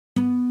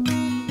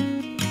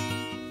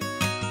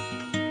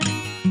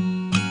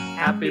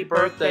Happy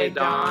birthday,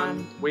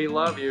 Don. We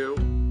love you.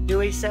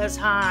 Dewey says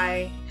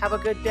hi. Have a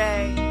good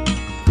day.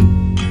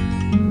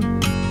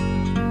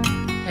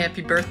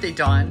 Happy birthday,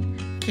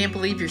 Dawn. Can't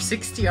believe you're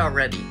 60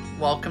 already.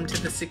 Welcome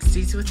to the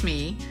 60s with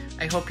me.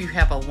 I hope you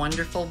have a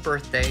wonderful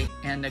birthday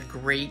and a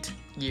great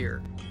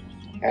year.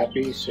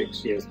 Happy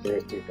 60th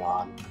birthday,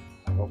 Dawn.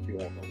 I hope you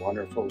have a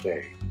wonderful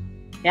day.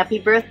 Happy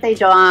birthday,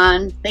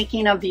 Dawn.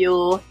 Thinking of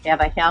you.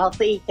 Have a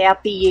healthy,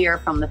 happy year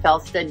from the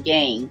Felsted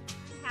gang.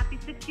 Happy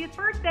 60th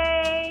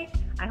birthday.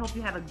 I hope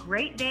you have a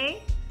great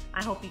day.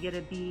 I hope you get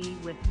to be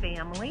with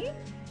family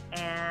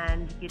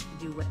and get to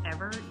do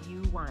whatever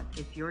you want.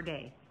 It's your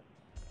day.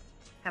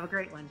 Have a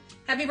great one.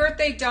 Happy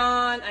birthday,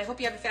 Dawn. I hope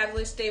you have a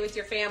fabulous day with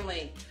your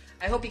family.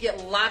 I hope you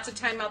get lots of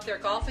time out there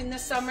golfing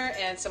this summer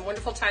and some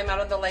wonderful time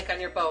out on the lake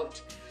on your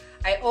boat.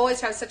 I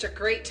always have such a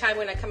great time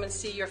when I come and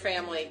see your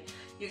family.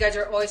 You guys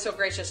are always so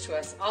gracious to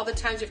us. All the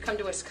times you've come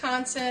to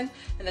Wisconsin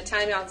and the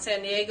time out in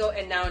San Diego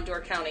and now in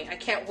Door County. I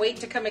can't wait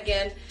to come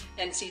again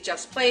and see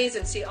Just Plays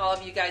and see all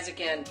of you guys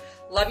again.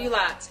 Love you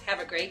lots. Have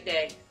a great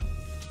day.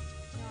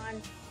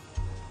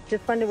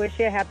 Just wanted to wish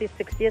you a happy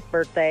 60th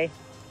birthday.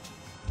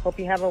 Hope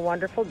you have a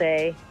wonderful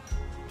day.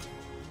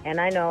 And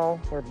I know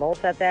we're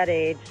both at that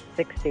age,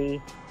 60,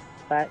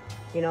 but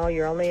you know,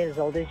 you're only as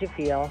old as you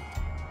feel.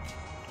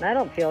 And I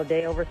don't feel a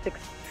day over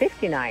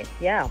 59.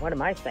 Yeah, what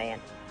am I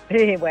saying? But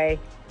anyway,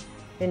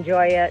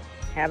 enjoy it.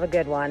 Have a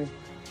good one.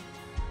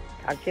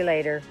 Talk to you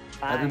later.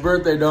 Bye. Happy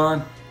birthday,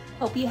 Dawn.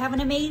 Hope you have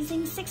an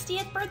amazing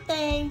 60th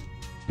birthday.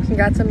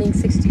 Congrats on being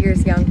 60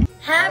 years young.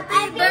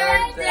 Happy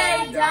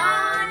birthday,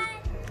 Dawn.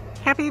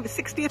 Happy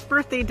 60th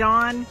birthday,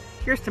 Dawn.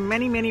 Here's to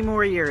many, many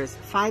more years.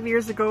 5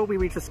 years ago, we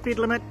reached the speed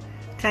limit.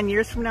 10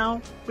 years from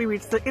now, we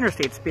reached the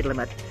interstate speed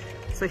limit.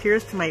 So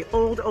here's to my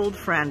old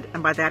friend,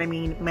 and by that I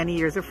mean many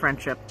years of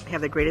friendship.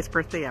 Have the greatest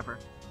birthday ever.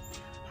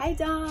 Hi,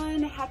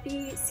 Dawn.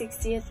 Happy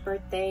 60th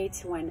birthday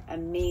to an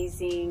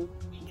amazing,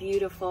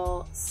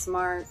 beautiful,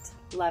 smart,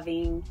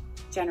 loving,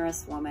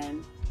 generous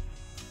woman.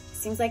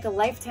 Seems like a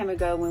lifetime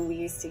ago when we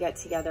used to get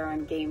together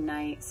on game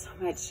night. So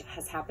much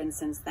has happened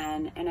since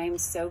then, and I'm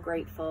so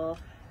grateful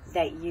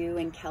that you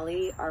and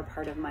Kelly are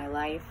part of my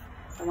life.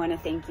 I want to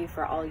thank you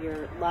for all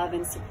your love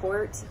and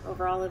support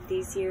over all of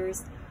these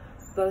years.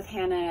 Both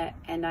Hannah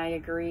and I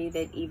agree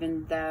that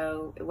even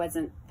though it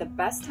wasn't the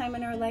best time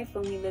in our life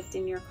when we lived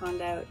in your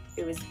condo,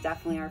 it was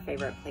definitely our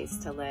favorite place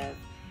to live.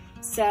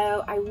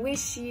 So I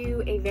wish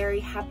you a very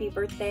happy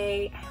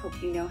birthday. I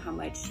hope you know how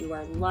much you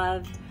are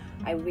loved.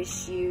 I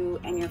wish you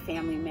and your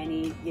family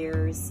many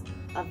years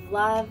of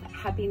love,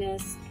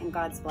 happiness, and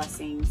God's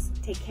blessings.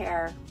 Take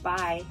care.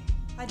 Bye.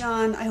 Hi,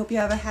 Dawn. I hope you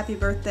have a happy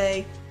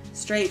birthday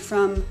straight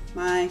from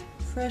my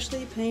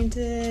freshly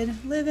painted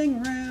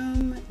living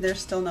room. There's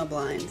still no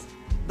blinds,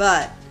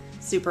 but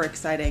super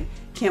exciting.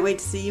 Can't wait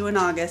to see you in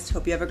August.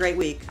 Hope you have a great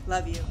week.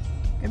 Love you.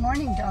 Good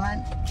morning,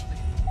 Dawn.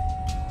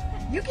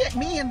 You get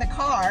me in the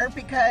car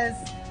because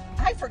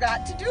I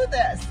forgot to do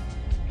this.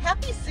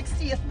 Happy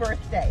 60th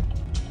birthday.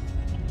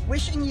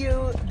 Wishing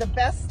you the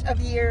best of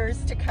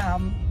years to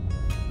come.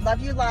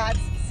 Love you lots.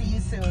 See you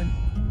soon.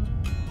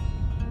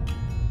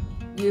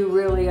 You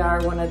really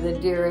are one of the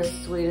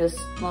dearest, sweetest,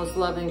 most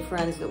loving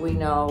friends that we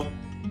know.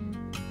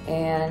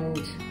 And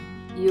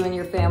you and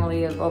your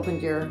family have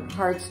opened your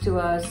hearts to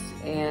us,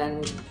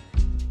 and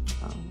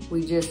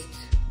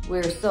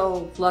we're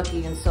so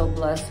lucky and so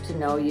blessed to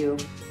know you.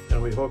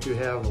 And we hope you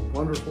have a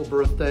wonderful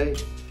birthday,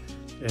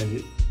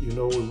 and you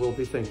know we will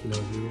be thinking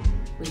of you.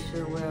 We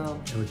sure will.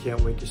 And we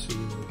can't wait to see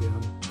you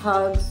again.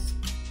 Hugs,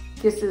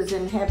 kisses,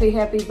 and happy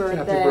birthday. Happy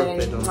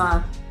birthday,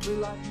 Dawn. We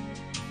love you.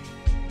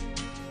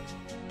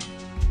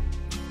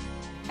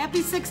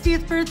 Happy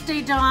 60th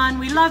birthday, Dawn.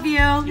 We love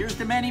you. Here's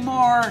to many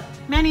more.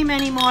 Many,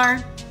 many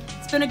more.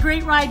 It's been a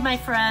great ride, my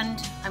friend.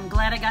 I'm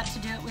glad I got to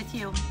do it with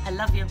you. I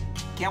love you.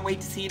 Can't wait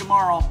to see you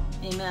tomorrow.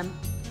 Amen.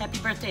 Happy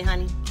birthday,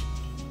 honey.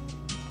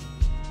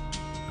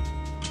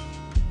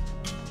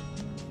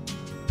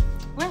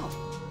 Well,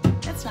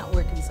 that's not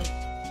working so.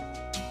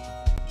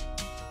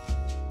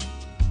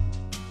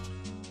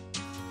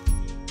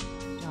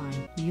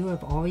 Dawn, you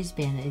have always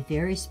been a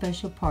very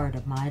special part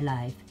of my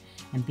life,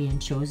 and being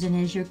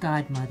chosen as your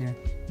godmother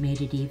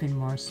made it even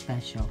more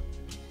special.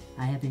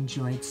 I have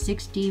enjoyed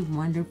 60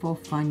 wonderful,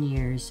 fun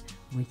years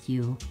with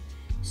you,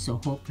 so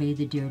hopefully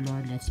the dear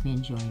Lord lets me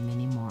enjoy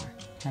many more.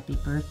 Happy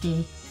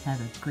birthday, have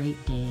a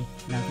great day,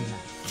 love you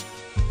lots.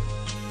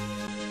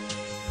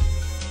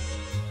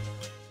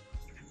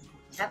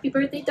 Happy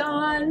birthday,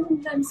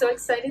 Dawn. I'm so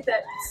excited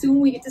that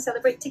soon we get to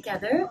celebrate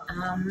together.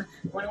 I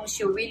want to wish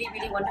you a really,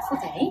 really wonderful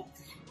day.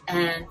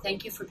 And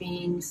thank you for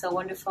being so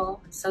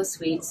wonderful, so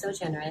sweet, so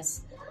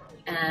generous,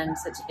 and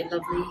such a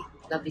lovely,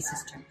 lovely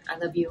sister. I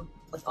love you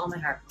with all my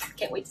heart.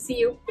 Can't wait to see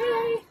you.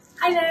 Yay!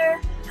 Hi there.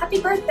 Happy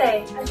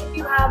birthday. I hope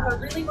you have a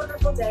really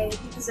wonderful day.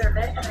 You deserve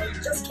it. And I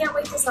just can't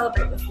wait to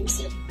celebrate with you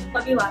soon.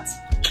 Love you lots.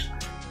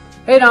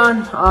 Hey,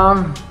 Dawn.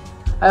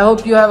 I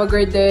hope you have a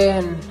great day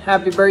and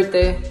happy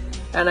birthday.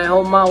 And I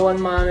hope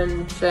when Mom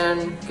and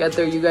Shan get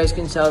there, you guys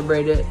can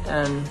celebrate it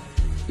and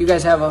you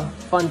guys have a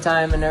fun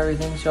time and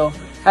everything. So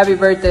happy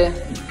birthday.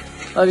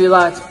 Love you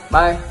lots.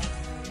 Bye.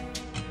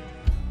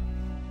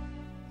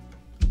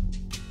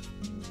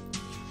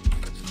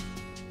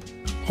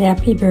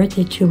 Happy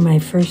birthday to my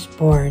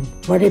firstborn.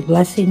 What a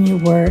blessing you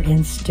were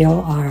and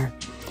still are.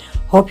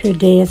 Hope your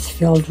day is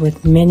filled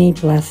with many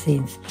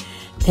blessings.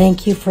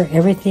 Thank you for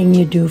everything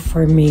you do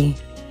for me.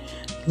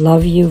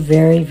 Love you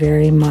very,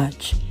 very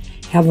much.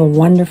 Have a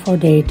wonderful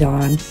day,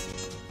 Dawn.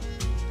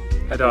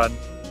 Hi, Dawn.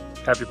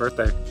 Happy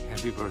birthday.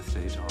 Happy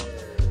birthday, Dawn.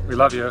 We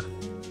love you.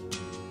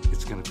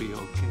 It's gonna be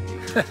okay.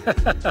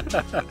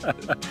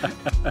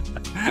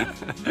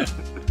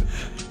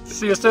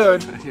 See you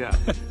soon. Yeah.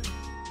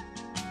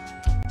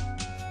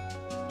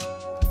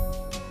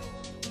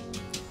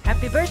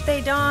 Happy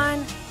birthday,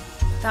 Dawn.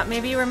 Thought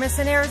maybe you were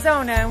missing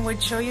Arizona and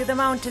would show you the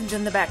mountains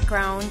in the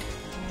background.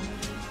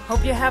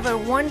 Hope you have a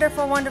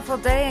wonderful, wonderful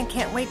day and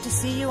can't wait to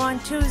see you on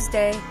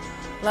Tuesday.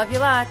 Love you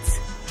lots.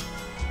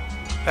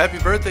 Happy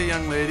birthday,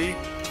 young lady.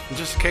 And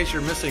just in case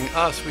you're missing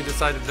us, we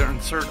decided to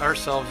insert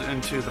ourselves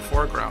into the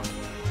foreground.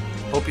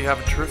 Hope you have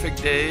a terrific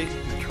day,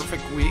 a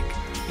terrific week,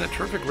 and a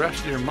terrific rest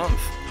of your month.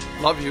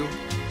 Love you.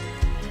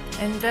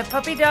 And the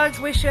puppy dogs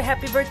wish you a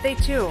happy birthday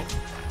too.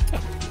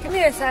 Come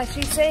here,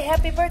 Sashi. Say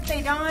happy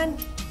birthday, Dawn.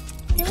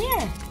 Come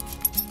here.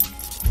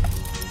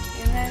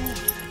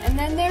 And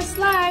then there's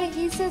Sly.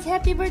 He says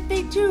happy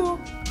birthday too.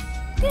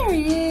 There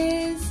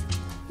he is.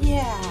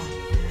 Yeah.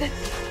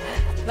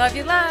 Love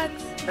you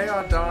lots. Hey,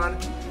 Aunt Dawn.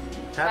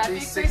 Happy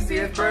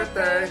 60th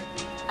birthday.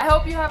 I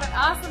hope you have an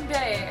awesome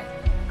day.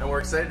 And we're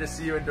excited to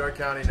see you in Door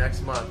County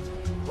next month.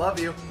 Love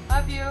you.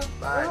 Love you.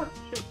 Bye.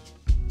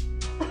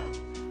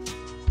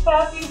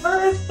 Happy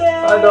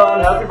birthday! Hi, Dawn.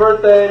 Happy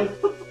birthday.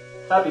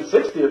 Happy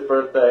 60th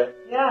birthday.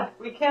 Yeah,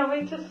 we can't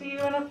wait to see you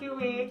in a few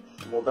weeks.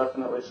 We'll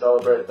definitely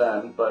celebrate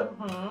then, but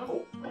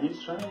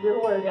he's trying to get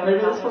away. Yeah, Maybe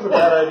this was a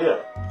bad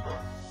idea.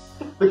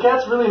 The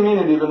cats really mean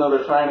it even though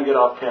they're trying to get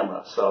off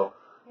camera, so.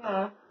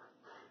 Yeah.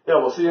 Yeah,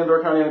 we'll see you in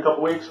Door County in a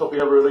couple weeks. Hope you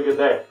have a really good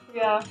day.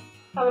 Yeah.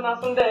 Have an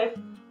awesome day.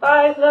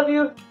 Bye. Love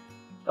you.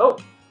 Oh.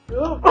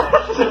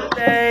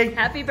 Birthday.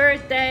 Happy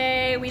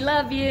birthday. We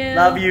love you.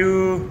 Love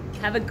you.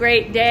 Have a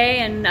great day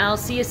and I'll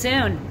see you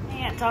soon.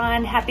 Hey, Aunt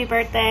Dawn. Happy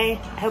birthday.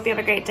 I hope you have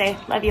a great day.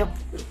 Love you.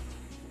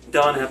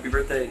 Dawn, happy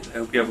birthday. I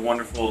hope you have a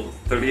wonderful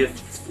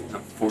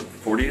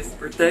 40th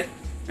birthday.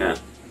 Yeah.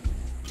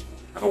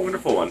 Have a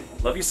wonderful one.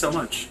 Love you so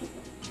much.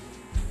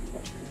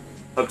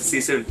 Hope to see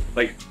you soon.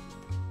 Bye.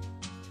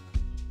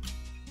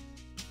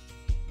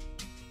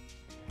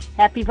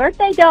 Happy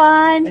birthday,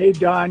 Dawn. Hey,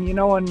 Dawn, you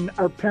know, when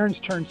our parents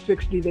turned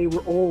 60, they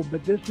were old,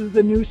 but this is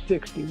the new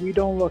 60. We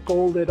don't look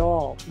old at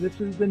all.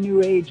 This is the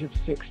new age of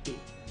 60.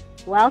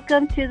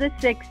 Welcome to the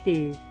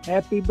 60s.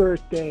 Happy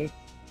birthday.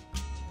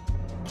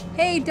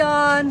 Hey,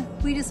 Dawn.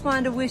 We just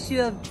wanted to wish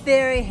you a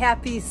very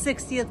happy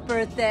 60th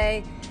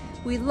birthday.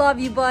 We love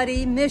you,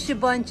 buddy. Miss you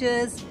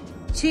bunches.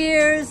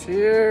 Cheers.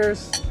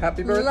 Cheers.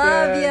 Happy birthday.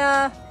 Love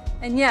ya.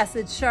 And yes,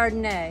 it's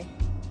Chardonnay.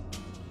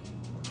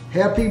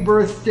 Happy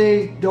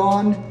birthday,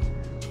 Dawn.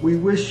 We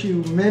wish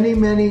you many,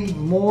 many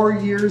more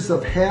years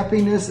of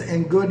happiness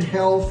and good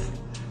health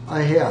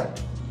ahead.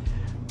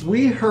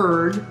 We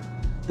heard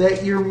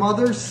that your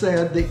mother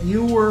said that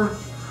you were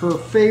her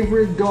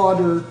favorite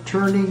daughter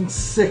turning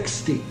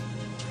 60.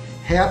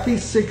 Happy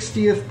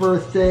 60th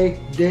birthday,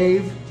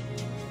 Dave.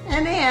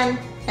 And Ann,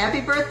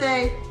 happy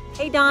birthday.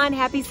 Hey, Dawn.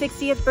 Happy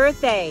 60th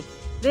birthday.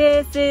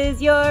 This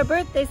is your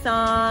birthday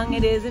song.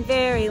 It isn't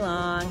very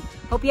long.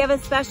 Hope you have a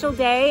special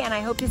day, and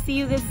I hope to see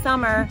you this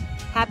summer.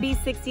 Happy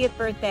 60th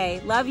birthday.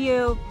 Love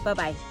you.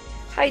 Bye-bye.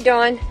 Hi,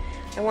 Dawn.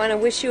 I want to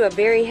wish you a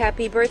very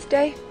happy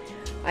birthday.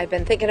 I've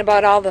been thinking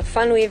about all the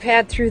fun we've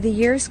had through the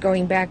years,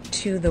 going back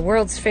to the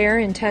World's Fair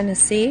in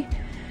Tennessee,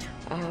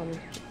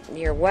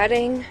 your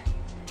wedding,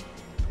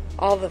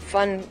 all the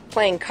fun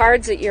playing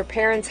cards at your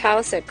parents'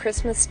 house at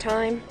Christmas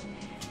time.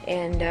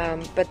 And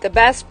but the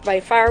best by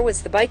far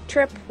was the bike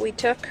trip we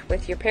took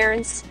with your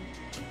parents.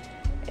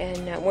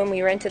 And when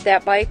we rented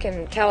that bike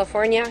in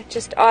California,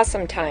 just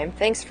awesome time.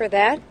 Thanks for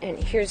that. And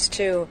here's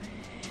to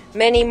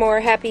many more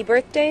happy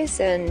birthdays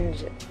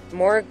and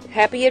more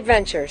happy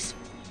adventures.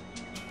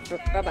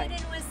 Bye-bye. In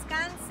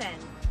Wisconsin.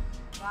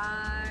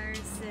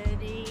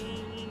 Varsity,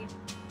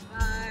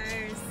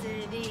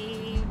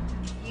 varsity,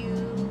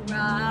 you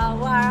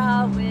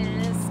are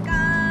Wisconsin.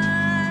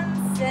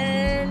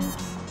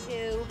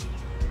 To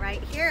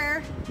right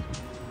here.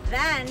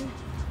 Then,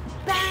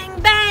 bang,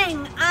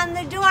 bang on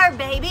the door,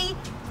 baby.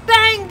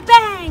 Bang,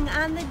 bang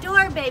on the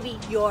door, baby.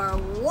 You're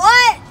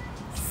what?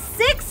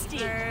 60.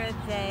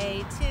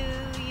 Birthday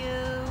to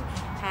you.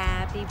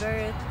 Happy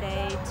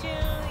birthday to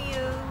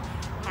you.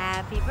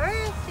 Happy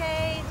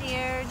birthday,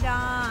 dear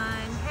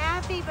Dawn.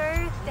 Happy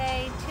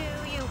birthday to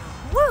you.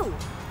 Woo!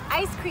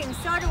 Ice cream,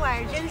 soda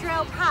water, ginger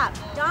ale pop.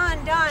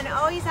 Dawn, Dawn,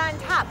 always on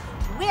top.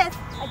 With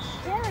a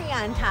cherry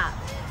on top.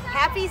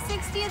 Happy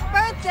 60th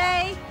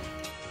birthday.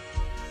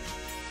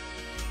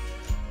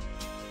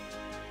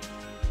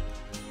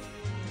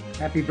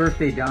 Happy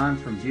birthday, Dawn,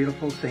 from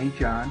beautiful St.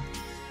 John.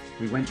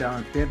 We went down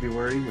in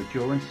February with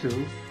Joe and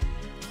Sue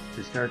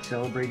to start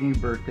celebrating your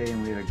birthday,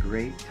 and we had a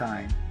great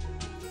time.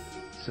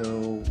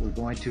 So we're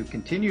going to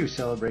continue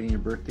celebrating your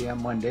birthday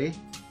on Monday,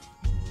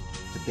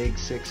 the big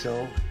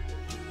 6-0.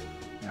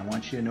 And I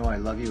want you to know I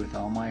love you with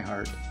all my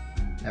heart.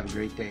 Have a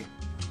great day.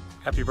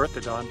 Happy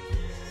birthday, Dawn.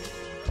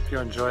 Hope you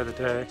enjoy the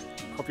day.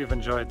 Hope you've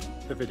enjoyed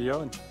the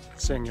video and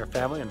seeing your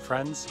family and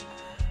friends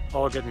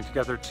all getting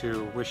together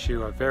to wish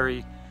you a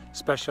very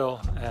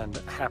special and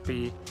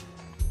happy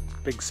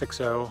big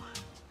 6-0.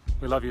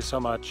 We love you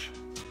so much.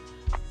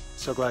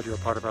 So glad you're a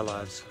part of our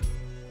lives.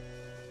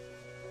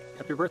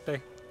 Happy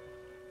birthday.